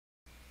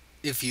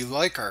If you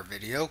like our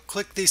video,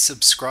 click the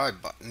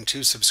subscribe button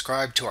to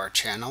subscribe to our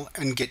channel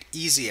and get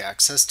easy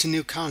access to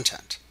new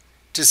content.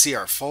 To see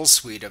our full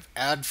suite of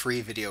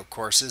ad-free video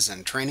courses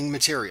and training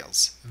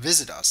materials,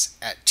 visit us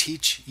at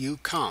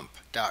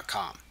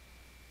teachucomp.com.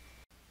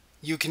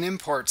 You can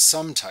import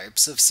some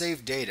types of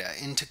saved data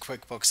into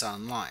QuickBooks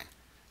Online.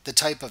 The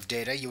type of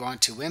data you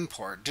want to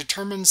import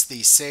determines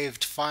the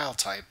saved file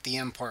type the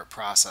import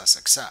process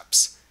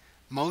accepts.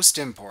 Most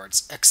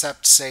imports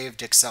accept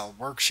saved Excel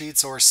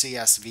worksheets or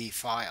CSV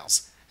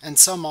files, and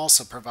some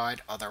also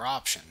provide other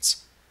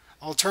options.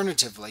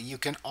 Alternatively, you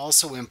can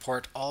also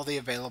import all the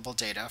available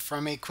data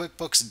from a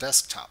QuickBooks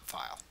desktop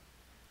file.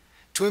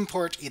 To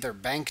import either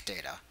bank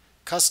data,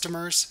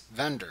 customers,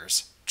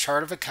 vendors,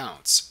 chart of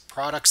accounts,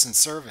 products and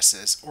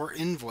services, or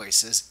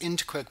invoices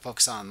into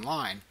QuickBooks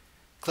Online,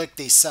 click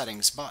the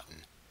Settings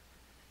button.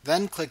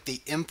 Then click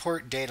the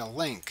Import Data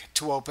link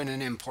to open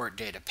an Import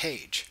Data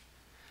page.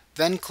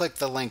 Then click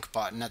the Link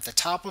button at the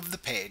top of the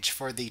page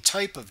for the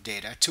type of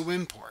data to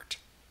import.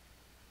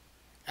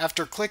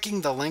 After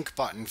clicking the Link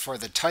button for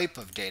the type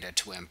of data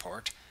to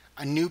import,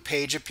 a new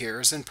page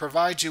appears and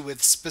provides you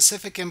with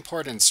specific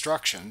import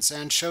instructions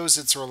and shows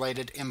its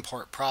related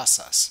import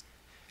process.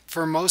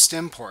 For most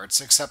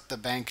imports except the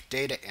bank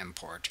data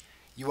import,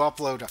 you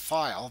upload a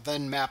file,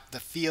 then map the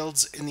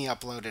fields in the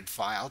uploaded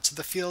file to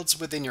the fields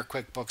within your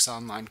QuickBooks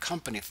Online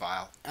company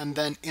file, and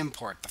then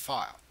import the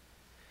file.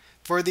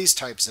 For these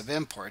types of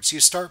imports, you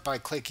start by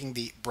clicking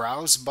the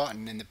Browse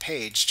button in the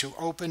page to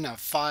open a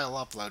File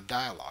Upload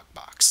dialog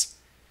box.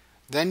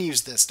 Then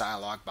use this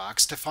dialog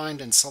box to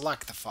find and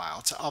select the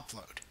file to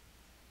upload.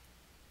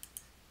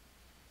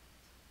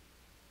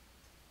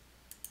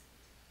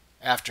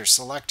 After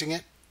selecting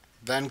it,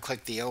 then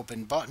click the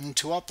Open button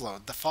to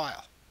upload the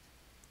file.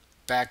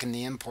 Back in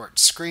the Import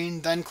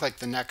screen, then click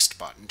the Next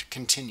button to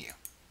continue.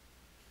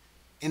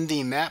 In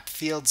the Map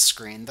Fields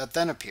screen that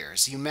then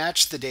appears, you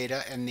match the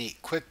data in the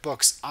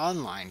QuickBooks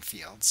Online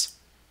fields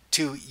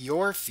to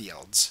your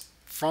fields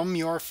from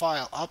your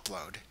file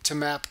upload to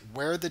map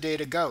where the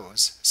data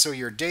goes so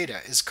your data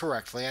is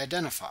correctly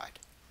identified.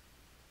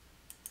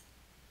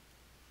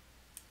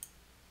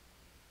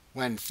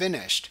 When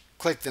finished,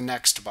 click the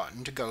Next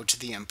button to go to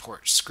the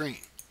Import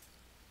screen.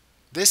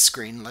 This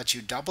screen lets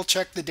you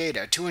double-check the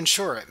data to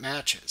ensure it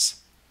matches.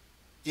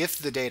 If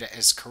the data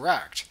is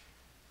correct,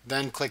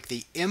 then click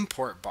the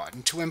Import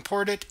button to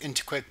import it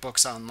into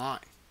QuickBooks Online.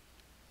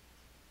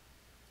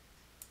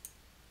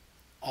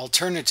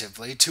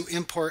 Alternatively, to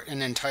import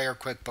an entire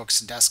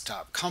QuickBooks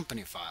desktop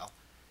company file,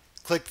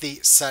 click the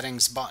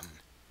Settings button.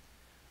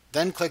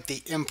 Then click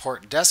the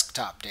Import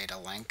Desktop Data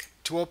link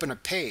to open a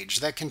page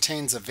that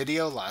contains a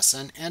video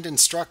lesson and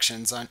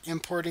instructions on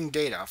importing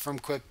data from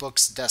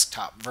QuickBooks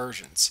desktop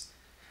versions.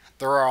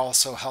 There are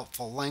also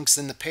helpful links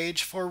in the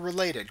page for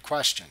related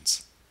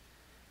questions.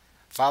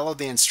 Follow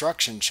the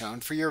instructions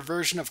shown for your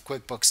version of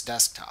QuickBooks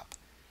Desktop.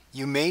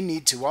 You may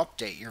need to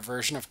update your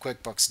version of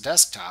QuickBooks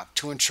Desktop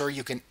to ensure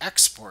you can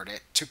export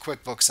it to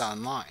QuickBooks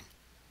Online.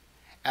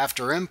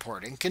 After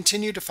importing,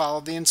 continue to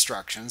follow the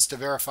instructions to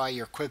verify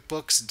your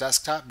QuickBooks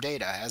Desktop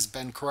data has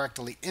been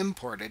correctly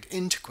imported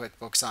into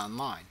QuickBooks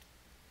Online.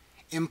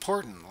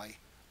 Importantly,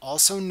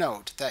 also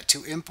note that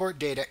to import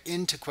data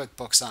into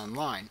QuickBooks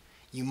Online,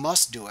 you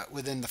must do it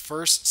within the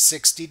first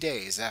 60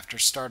 days after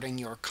starting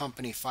your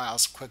company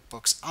file's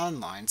QuickBooks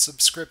Online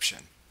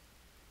subscription.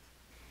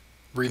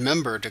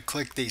 Remember to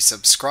click the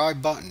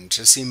subscribe button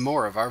to see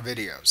more of our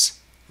videos.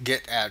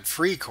 Get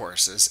ad-free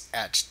courses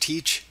at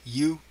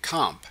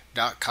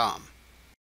teachucomp.com.